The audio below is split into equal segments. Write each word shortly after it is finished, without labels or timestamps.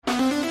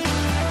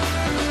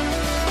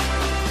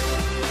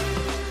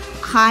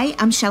Hi,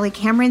 I'm Shelley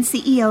Cameron,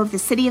 CEO of the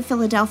City of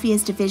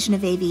Philadelphia's Division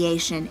of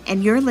Aviation,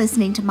 and you're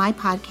listening to my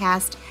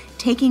podcast,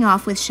 Taking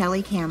Off with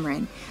Shelley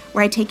Cameron,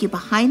 where I take you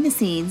behind the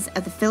scenes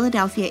of the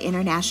Philadelphia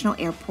International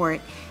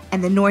Airport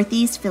and the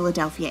Northeast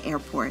Philadelphia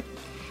Airport.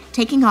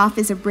 Taking Off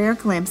is a rare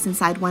glimpse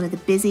inside one of the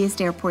busiest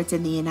airports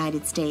in the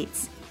United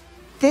States.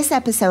 This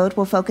episode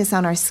will focus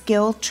on our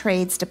skilled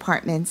trades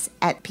departments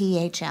at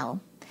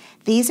PHL.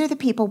 These are the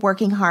people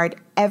working hard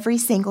every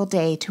single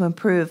day to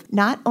improve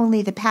not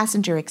only the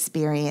passenger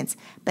experience,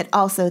 but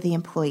also the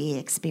employee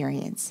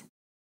experience.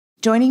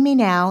 Joining me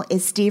now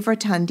is Steve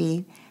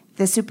Rotundi,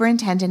 the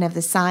superintendent of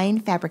the Sign,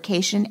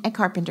 Fabrication, and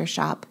Carpenter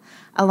Shop,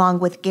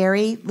 along with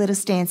Gary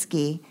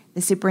Littlestanski,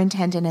 the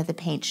superintendent of the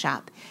paint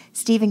shop.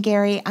 Steve and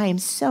Gary, I am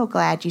so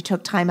glad you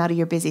took time out of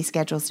your busy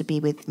schedules to be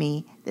with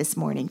me this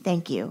morning.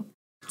 Thank you.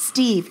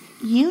 Steve,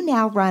 you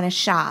now run a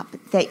shop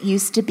that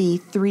used to be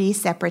 3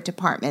 separate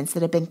departments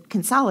that have been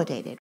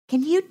consolidated.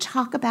 Can you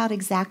talk about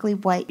exactly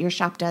what your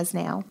shop does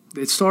now?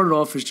 It started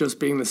off as just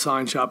being the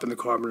sign shop and the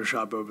carpenter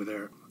shop over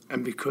there.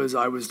 And because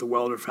I was the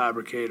welder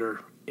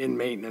fabricator in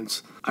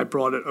maintenance, I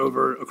brought it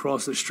over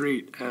across the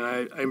street and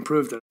I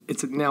improved it.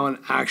 It's now an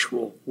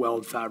actual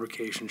weld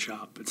fabrication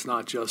shop. It's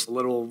not just a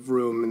little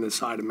room in the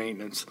side of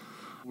maintenance.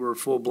 We're a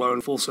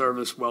full-blown,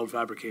 full-service weld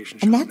fabrication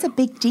shop. And that's now. a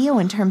big deal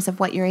in terms of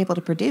what you're able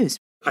to produce.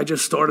 I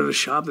just started a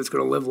shop that's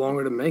going to live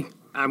longer than me.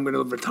 I'm going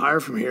to retire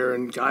from here,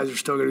 and guys are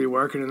still going to be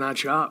working in that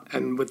shop.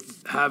 And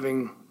with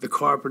having the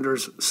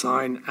carpenters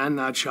sign and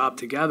that shop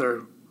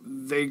together,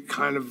 they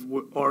kind of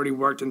already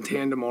worked in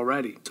tandem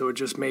already. So it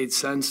just made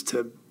sense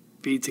to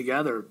be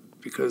together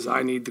because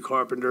I need the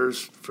carpenters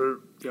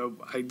for,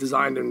 I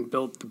designed and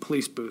built the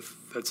police booth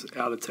that's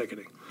out of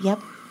ticketing. Yep.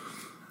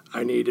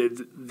 I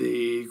needed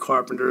the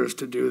carpenters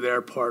to do their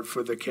part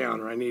for the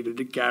counter. I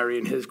needed Gary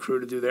and his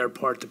crew to do their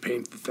part to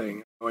paint the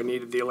thing. I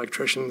needed the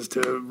electricians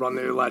to run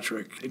the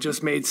electric. It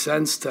just made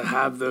sense to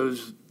have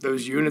those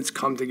units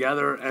come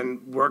together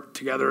and work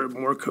together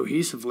more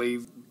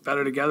cohesively,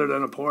 better together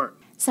than apart.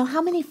 So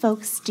how many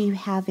folks do you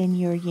have in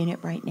your unit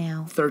right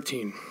now?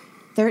 13.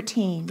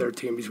 13.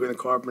 13 between the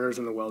carpenters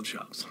and the weld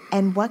shops.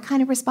 And what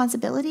kind of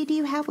responsibility do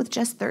you have with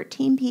just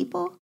 13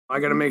 people? I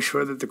got to make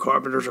sure that the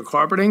carpenters are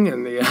carpeting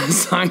and the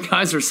sign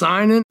guys are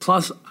signing.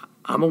 Plus,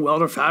 I'm a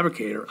welder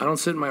fabricator. I don't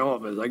sit in my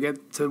office. I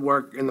get to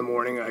work in the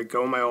morning. I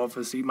go in my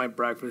office, eat my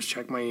breakfast,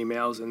 check my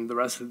emails, and the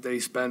rest of the day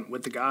spent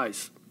with the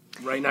guys,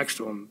 right next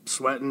to them,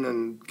 sweating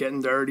and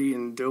getting dirty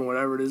and doing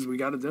whatever it is we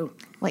got to do.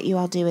 What you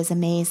all do is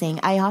amazing.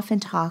 I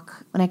often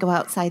talk when I go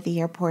outside the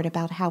airport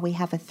about how we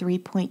have a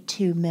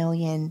 3.2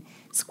 million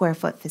square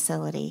foot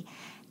facility.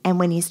 And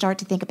when you start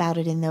to think about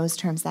it in those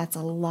terms, that's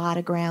a lot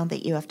of ground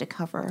that you have to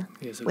cover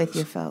with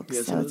your folks.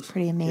 Yes, so it's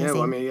pretty amazing. Yeah,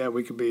 well,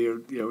 we could be,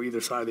 either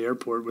side of the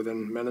airport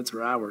within minutes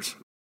or hours.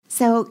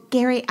 So,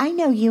 Gary, I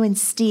know you and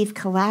Steve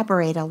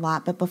collaborate a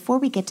lot, but before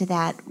we get to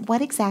that,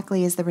 what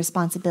exactly is the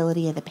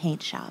responsibility of the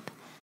paint shop?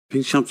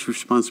 Paint shop's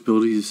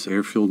responsibility is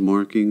airfield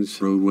markings,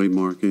 roadway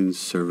markings,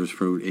 service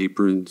road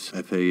aprons,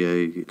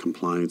 FAA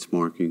compliance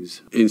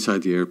markings,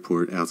 inside the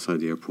airport,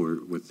 outside the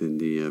airport, within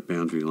the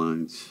boundary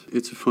lines.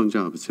 It's a fun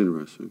job. It's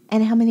interesting.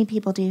 And how many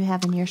people do you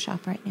have in your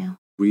shop right now?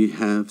 We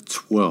have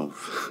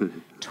 12.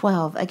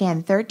 12.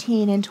 Again,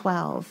 13 and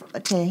 12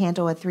 to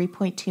handle a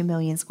 3.2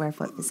 million square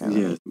foot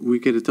facility. Yeah, we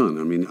get it done.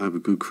 I mean, I have a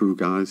good crew of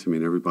guys. I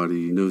mean,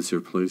 everybody knows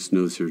their place,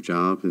 knows their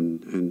job,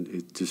 and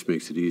it just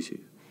makes it easy.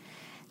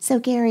 So,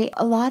 Gary,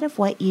 a lot of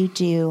what you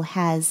do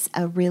has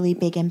a really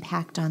big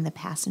impact on the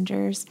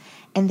passengers,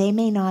 and they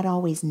may not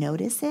always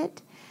notice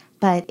it,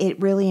 but it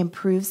really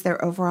improves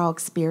their overall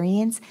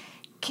experience.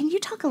 Can you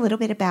talk a little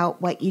bit about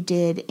what you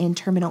did in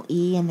Terminal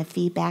E and the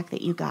feedback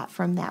that you got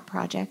from that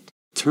project?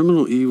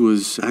 Terminal E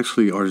was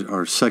actually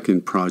our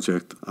second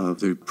project of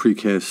the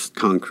precast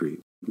concrete.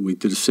 We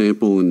did a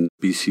sample in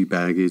BC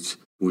Baggage,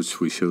 which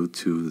we showed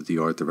to the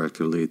art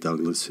director, Leah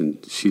Douglas,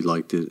 and she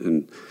liked it.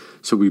 And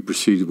so we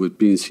proceeded with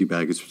B&C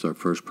Baggage, was our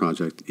first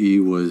project. E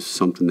was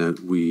something that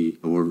we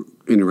were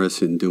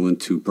interested in doing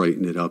to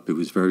brighten it up. It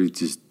was very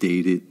just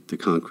dated. The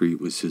concrete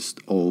was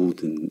just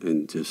old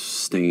and just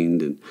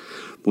stained. And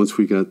once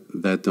we got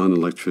that done,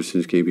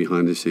 electricians came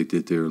behind us. They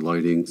did their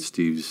lighting.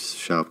 Steve's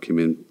shop came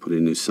in, put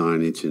in new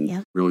signage,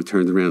 and really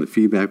turned around. The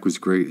feedback was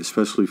great,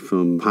 especially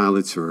from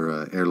pilots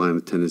or airline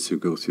attendants who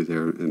go through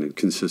there on a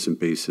consistent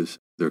basis.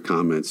 Their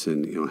comments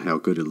and how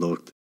good it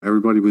looked.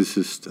 Everybody was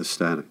just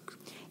ecstatic.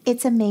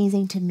 It's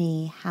amazing to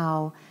me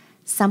how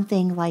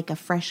something like a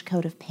fresh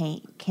coat of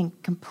paint can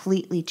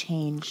completely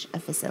change a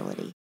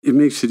facility. It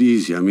makes it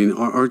easy. I mean,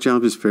 our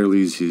job is fairly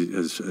easy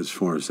as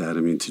far as that.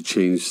 I mean, to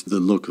change the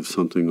look of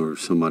something or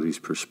somebody's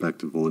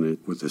perspective on it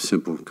with a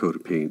simple coat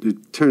of paint,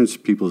 it turns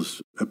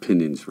people's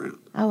opinions around.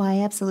 Oh, I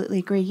absolutely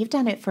agree. You've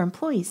done it for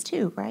employees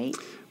too, right?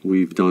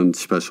 We've done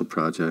special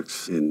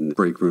projects in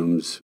break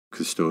rooms,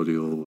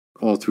 custodial,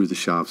 all through the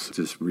shops,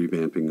 just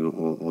revamping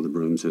all the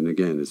rooms. And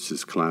again, it's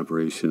just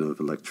collaboration of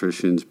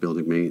electricians,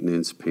 building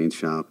maintenance, paint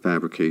shop,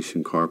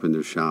 fabrication,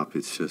 carpenter shop.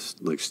 It's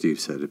just, like Steve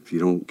said, if you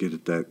don't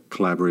get that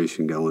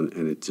collaboration going,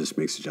 and it just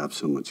makes the job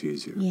so much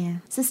easier. Yeah.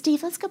 So,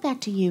 Steve, let's go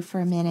back to you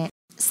for a minute.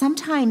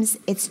 sometimes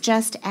it's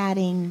just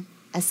adding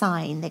a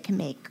sign that can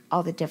make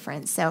all the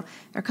difference. So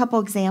there are a couple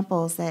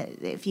examples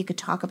that if you could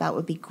talk about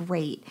would be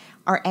great.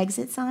 Our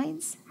exit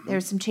signs,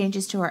 there's some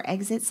changes to our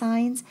exit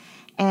signs,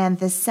 and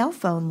the cell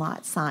phone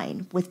lot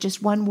sign with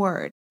just one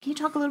word. Can you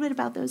talk a little bit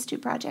about those two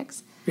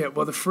projects? Yeah,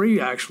 well, the free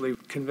actually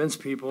convinced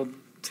people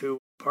to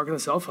park in the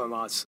cell phone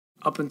lots.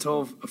 Up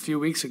until a few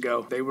weeks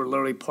ago, they were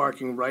literally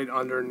parking right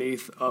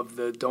underneath of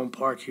the "Don't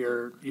park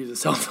here, use a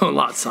cell phone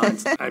lot"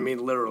 signs. I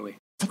mean, literally.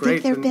 I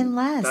think there have been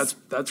less.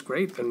 That's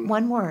great. And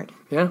one word.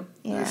 Yeah.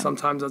 Yeah.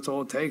 Sometimes that's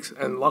all it takes.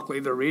 And luckily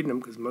they're reading them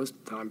because most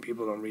of the time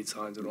people don't read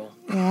signs at all.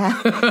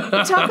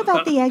 Yeah. Talk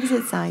about the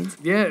exit signs.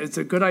 Yeah, it's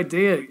a good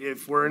idea.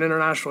 If we're an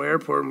international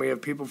airport and we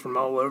have people from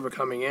all over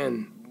coming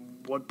in,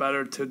 what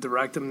better to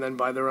direct them than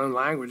by their own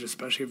language,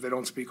 especially if they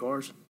don't speak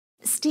ours.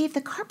 Steve,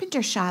 the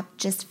Carpenter Shop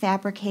just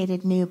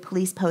fabricated new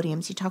police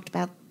podiums. You talked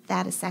about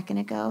that a second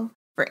ago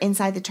for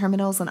inside the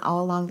terminals and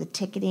all along the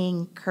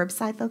ticketing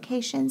curbside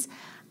locations.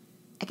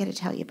 I got to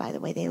tell you, by the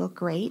way, they look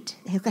great.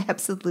 They look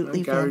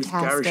absolutely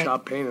fantastic. Gary's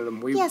shop painted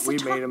them. We made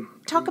them.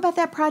 Talk about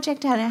that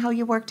project and how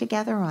you work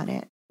together on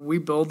it. We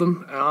build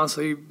them, and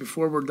honestly,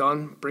 before we're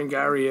done, bring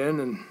Gary in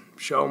and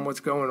show him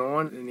what's going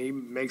on, and he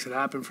makes it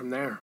happen from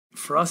there.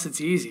 For us, it's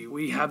easy.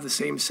 We have the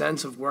same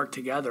sense of work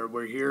together.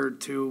 We're here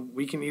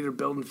we can either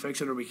build and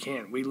fix it or we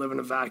can't. We live in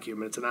a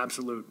vacuum, and it's an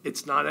absolute.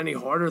 It's not any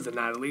harder than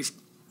that, at least.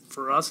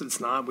 For us, it's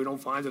not. We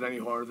don't find it any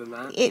harder than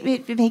that.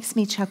 It makes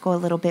me chuckle a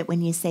little bit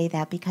when you say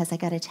that because I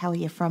got to tell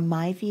you, from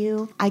my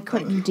view, I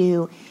couldn't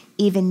do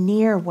even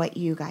near what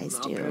you guys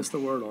do. I'll pass the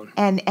word on.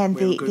 And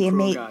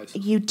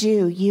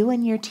you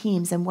and your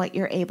teams and what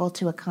you're able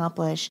to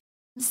accomplish.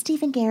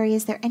 Steve and Gary,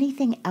 is there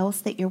anything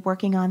else that you're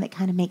working on that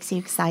kind of makes you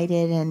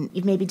excited and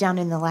you've maybe done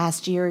in the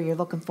last year or you're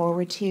looking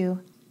forward to?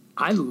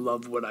 I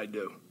love what I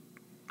do.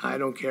 I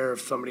don't care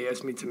if somebody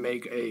asks me to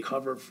make a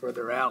cover for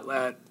their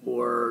outlet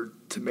or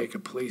to make a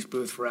police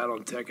booth for out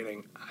on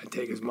ticketing. I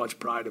take as much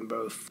pride in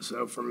both.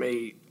 So for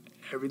me,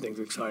 everything's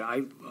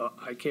exciting.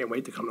 I can't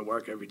wait to come to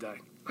work every day.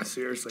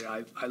 Seriously,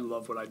 I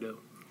love what I do.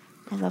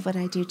 I love what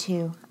I do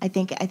too. I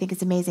think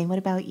it's amazing. What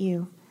about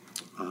you,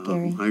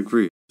 Gary? I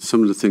agree.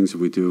 Some of the things that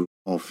we do,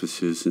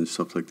 offices and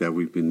stuff like that,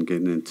 we've been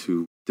getting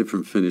into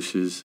different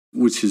finishes,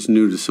 which is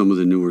new to some of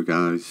the newer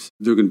guys.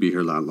 They're going to be here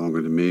a lot longer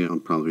than me.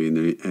 I'm probably in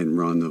the end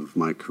run of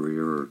my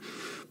career,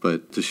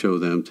 but to show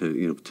them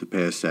to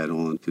pass that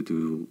on, to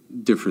do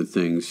different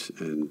things,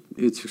 and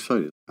it's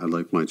exciting. I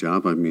like my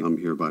job. I mean, I'm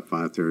here by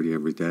 5:30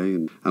 every day,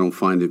 and I don't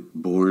find it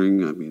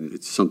boring. I mean,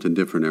 it's something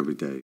different every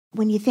day.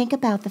 When you think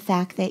about the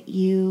fact that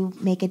you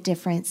make a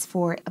difference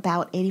for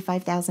about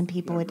 85,000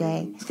 people a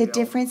day, the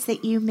difference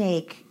that you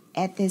make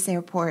at this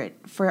airport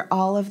for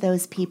all of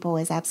those people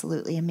is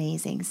absolutely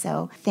amazing.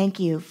 So thank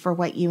you for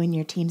what you and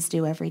your teams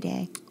do every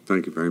day.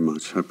 Thank you very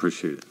much. I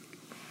appreciate it.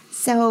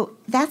 So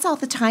that's all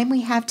the time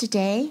we have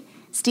today.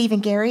 Steve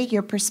and Gary,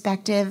 your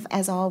perspective,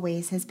 as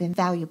always, has been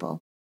valuable.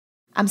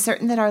 I'm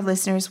certain that our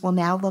listeners will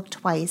now look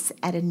twice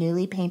at a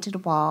newly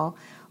painted wall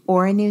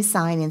or a new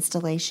sign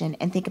installation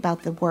and think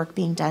about the work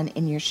being done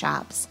in your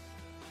shops.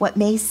 What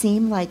may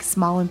seem like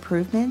small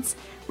improvements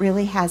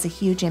really has a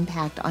huge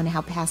impact on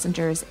how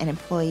passengers and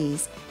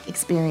employees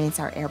experience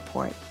our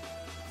airport.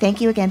 Thank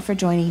you again for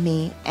joining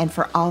me and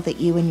for all that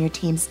you and your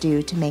teams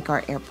do to make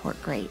our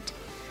airport great.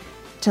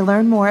 To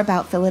learn more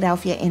about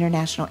Philadelphia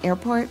International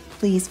Airport,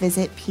 please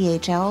visit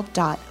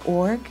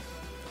phl.org.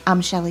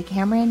 I'm Shelley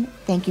Cameron.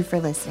 Thank you for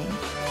listening.